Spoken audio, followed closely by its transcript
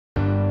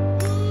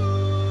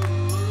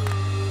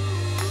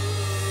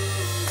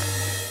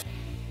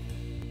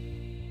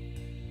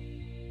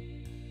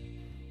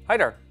Hi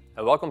there,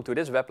 and welcome to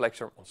this web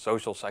lecture on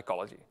social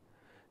psychology.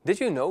 Did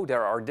you know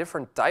there are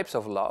different types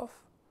of love?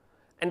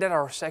 And that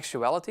our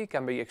sexuality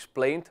can be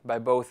explained by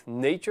both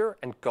nature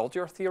and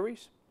culture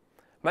theories?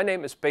 My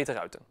name is Peter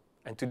Ruiten,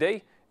 and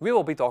today we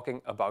will be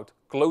talking about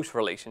close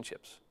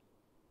relationships.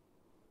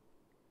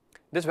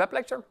 This web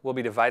lecture will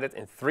be divided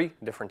in 3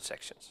 different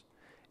sections.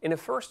 In the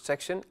first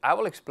section, I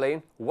will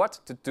explain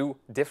what the 2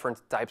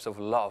 different types of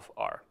love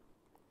are.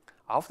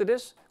 After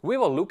this, we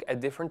will look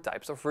at different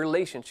types of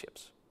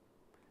relationships.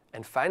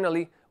 And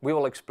finally, we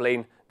will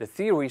explain the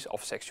theories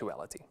of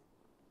sexuality.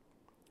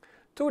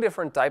 2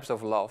 different types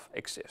of love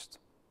exist.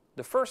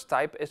 The first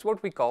type is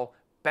what we call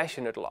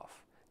passionate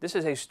love. This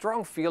is a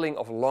strong feeling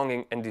of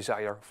longing and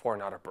desire for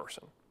another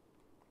person.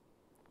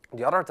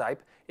 The other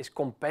type is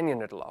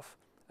companionate love,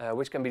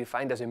 which can be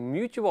defined as a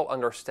mutual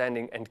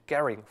understanding and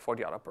caring for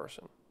the other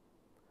person.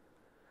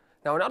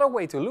 Now, another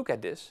way to look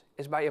at this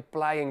is by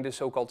applying the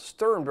so-called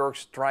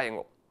Sternberg's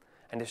triangle.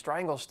 And this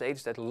triangle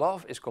states that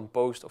love is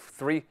composed of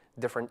 3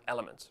 different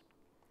elements.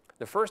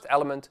 The first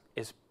element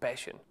is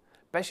passion.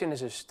 Passion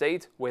is a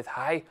state with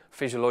high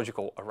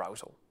physiological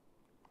arousal.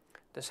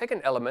 The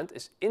second element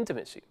is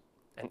intimacy.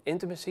 And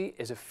intimacy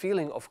is a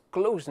feeling of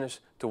closeness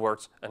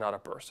towards another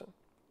person.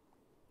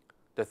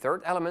 The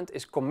third element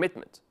is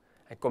commitment.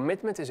 And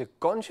commitment is a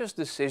conscious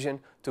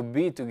decision to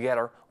be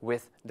together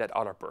with that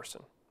other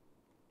person.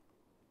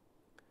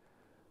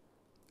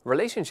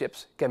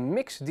 Relationships can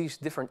mix these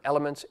different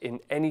elements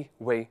in any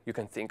way you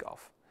can think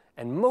of.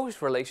 And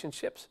most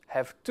relationships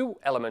have 2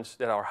 elements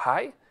that are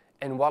high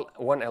and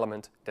one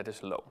element that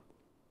is low.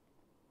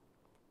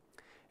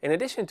 In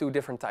addition to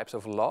different types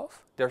of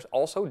love, there's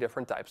also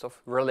different types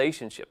of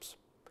relationships.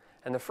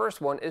 And the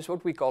first one is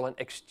what we call an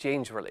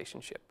exchange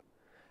relationship.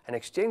 An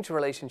exchange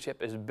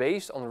relationship is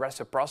based on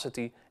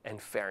reciprocity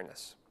and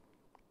fairness.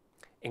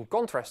 In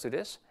contrast to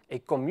this, a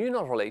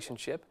communal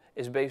relationship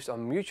is based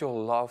on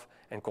mutual love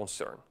and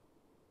concern.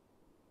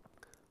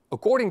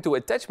 According to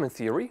attachment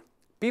theory,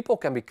 people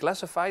can be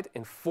classified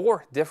in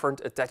 4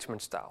 different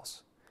attachment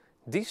styles.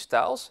 These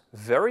styles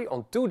vary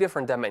on 2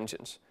 different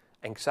dimensions,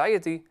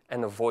 anxiety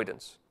and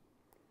avoidance.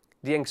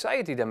 The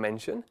anxiety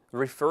dimension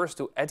refers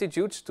to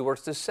attitudes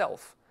towards the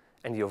self,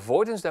 and the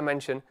avoidance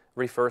dimension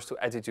refers to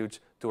attitudes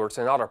towards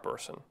another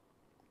person.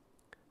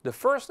 The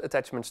first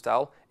attachment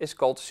style is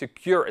called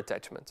secure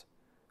attachment.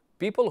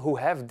 People who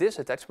have this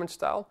attachment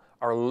style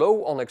are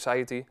low on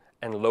anxiety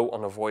and low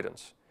on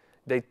avoidance.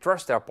 They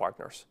trust their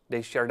partners,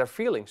 they share their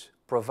feelings,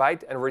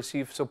 provide and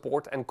receive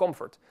support and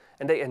comfort,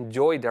 and they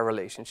enjoy their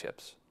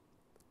relationships.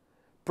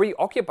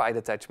 Preoccupied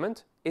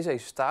attachment is a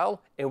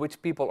style in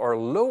which people are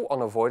low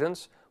on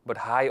avoidance but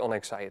high on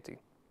anxiety.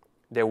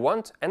 They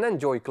want and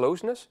enjoy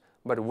closeness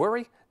but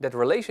worry that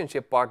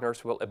relationship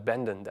partners will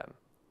abandon them.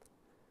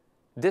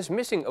 This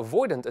missing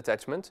avoidant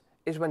attachment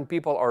is when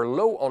people are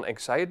low on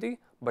anxiety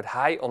but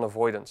high on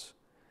avoidance.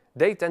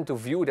 They tend to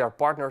view their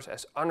partners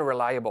as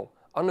unreliable,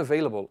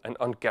 unavailable and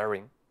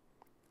uncaring.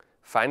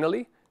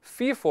 Finally,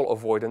 fearful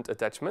avoidant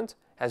attachment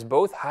has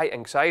both high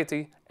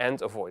anxiety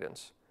and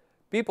avoidance.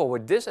 People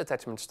with this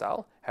attachment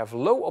style have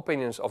low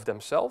opinions of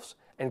themselves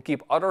and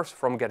keep others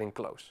from getting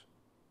close.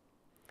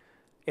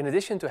 In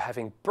addition to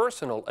having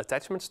personal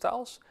attachment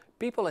styles,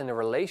 people in a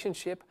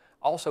relationship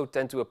also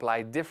tend to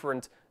apply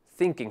different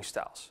thinking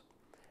styles.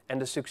 And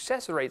the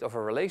success rate of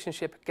a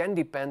relationship can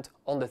depend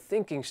on the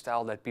thinking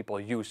style that people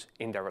use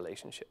in their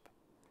relationship.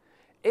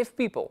 If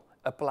people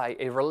apply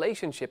a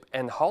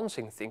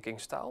relationship-enhancing thinking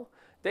style,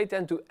 they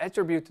tend to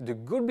attribute the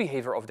good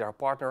behavior of their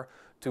partner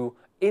to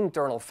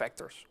internal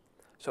factors.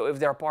 So if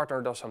their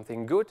partner does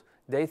something good,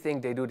 they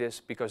think they do this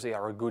because they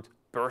are a good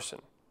person.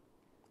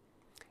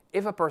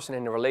 If a person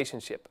in a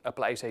relationship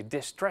applies a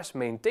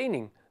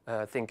distress-maintaining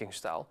thinking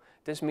style,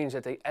 this means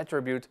that they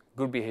attribute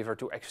good behavior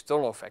to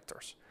external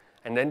factors.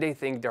 And then they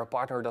think their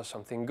partner does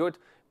something good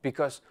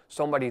because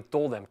somebody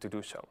told them to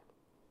do so.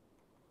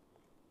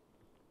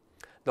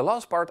 The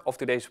last part of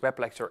today's web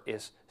lecture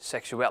is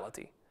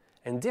sexuality.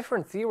 And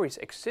different theories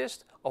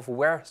exist of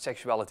where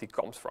sexuality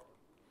comes from.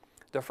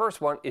 The first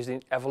one is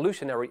the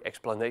evolutionary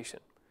explanation,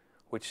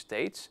 which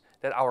states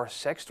that our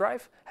sex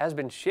drive has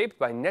been shaped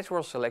by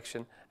natural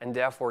selection and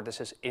therefore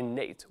this is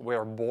innate, we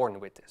are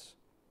born with this.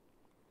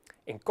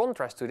 In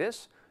contrast to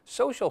this,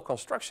 social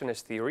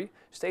constructionist theory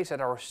states that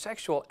our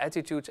sexual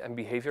attitudes and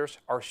behaviors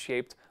are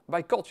shaped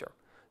by culture.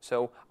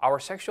 So our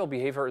sexual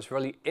behavior is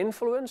really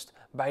influenced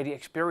by the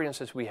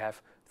experiences we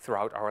have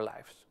throughout our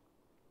lives.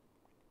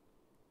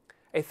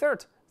 A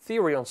third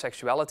theory on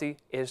sexuality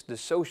is the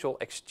social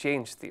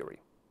exchange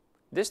theory.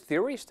 This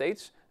theory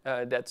states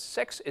that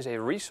sex is a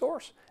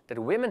resource that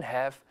women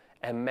have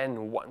and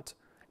men want.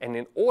 And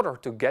in order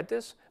to get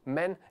this,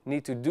 men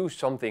need to do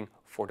something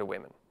for the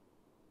women.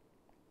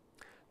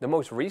 The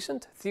most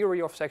recent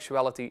theory of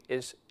sexuality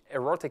is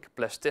erotic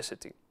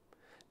plasticity.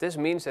 This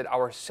means that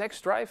our sex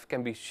drive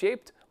can be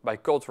shaped by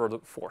cultural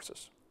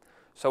forces.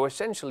 So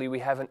essentially we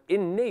have an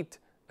innate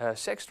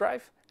sex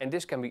drive and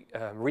this can be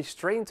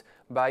restrained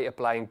by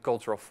applying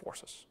cultural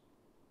forces.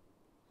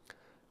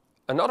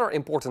 Another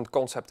important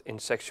concept in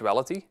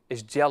sexuality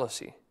is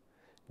jealousy.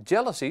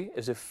 Jealousy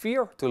is a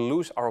fear to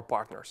lose our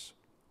partners.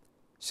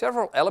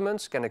 Several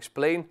elements can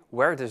explain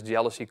where this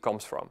jealousy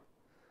comes from.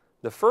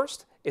 The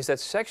first is that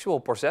sexual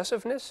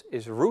possessiveness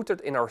is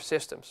rooted in our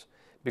systems,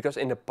 because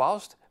in the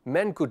past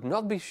men could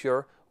not be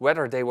sure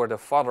whether they were the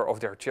father of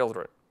their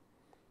children.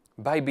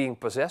 By being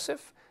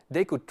possessive,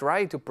 they could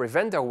try to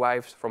prevent their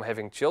wives from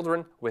having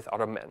children with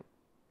other men.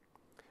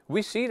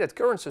 We see that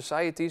current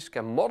societies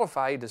can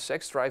modify the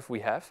sex drive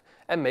we have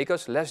and make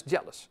us less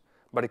jealous,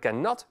 but it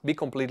cannot be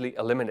completely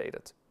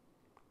eliminated.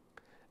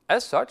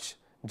 As such,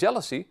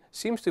 jealousy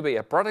seems to be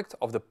a product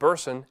of the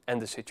person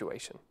and the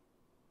situation.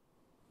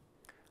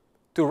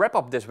 To wrap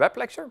up this web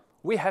lecture,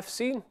 we have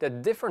seen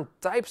that different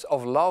types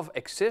of love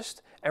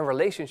exist and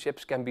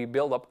relationships can be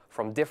built up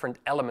from different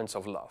elements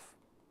of love.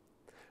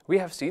 We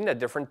have seen that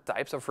different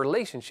types of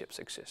relationships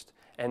exist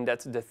and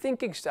that the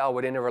thinking style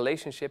within a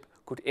relationship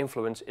could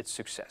influence its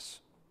success.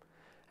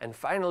 And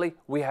finally,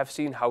 we have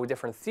seen how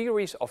different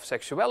theories of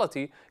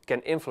sexuality can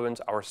influence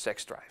our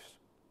sex drives.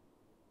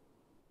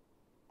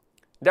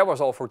 That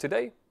was all for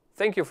today.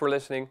 Thank you for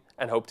listening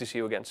and hope to see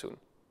you again soon.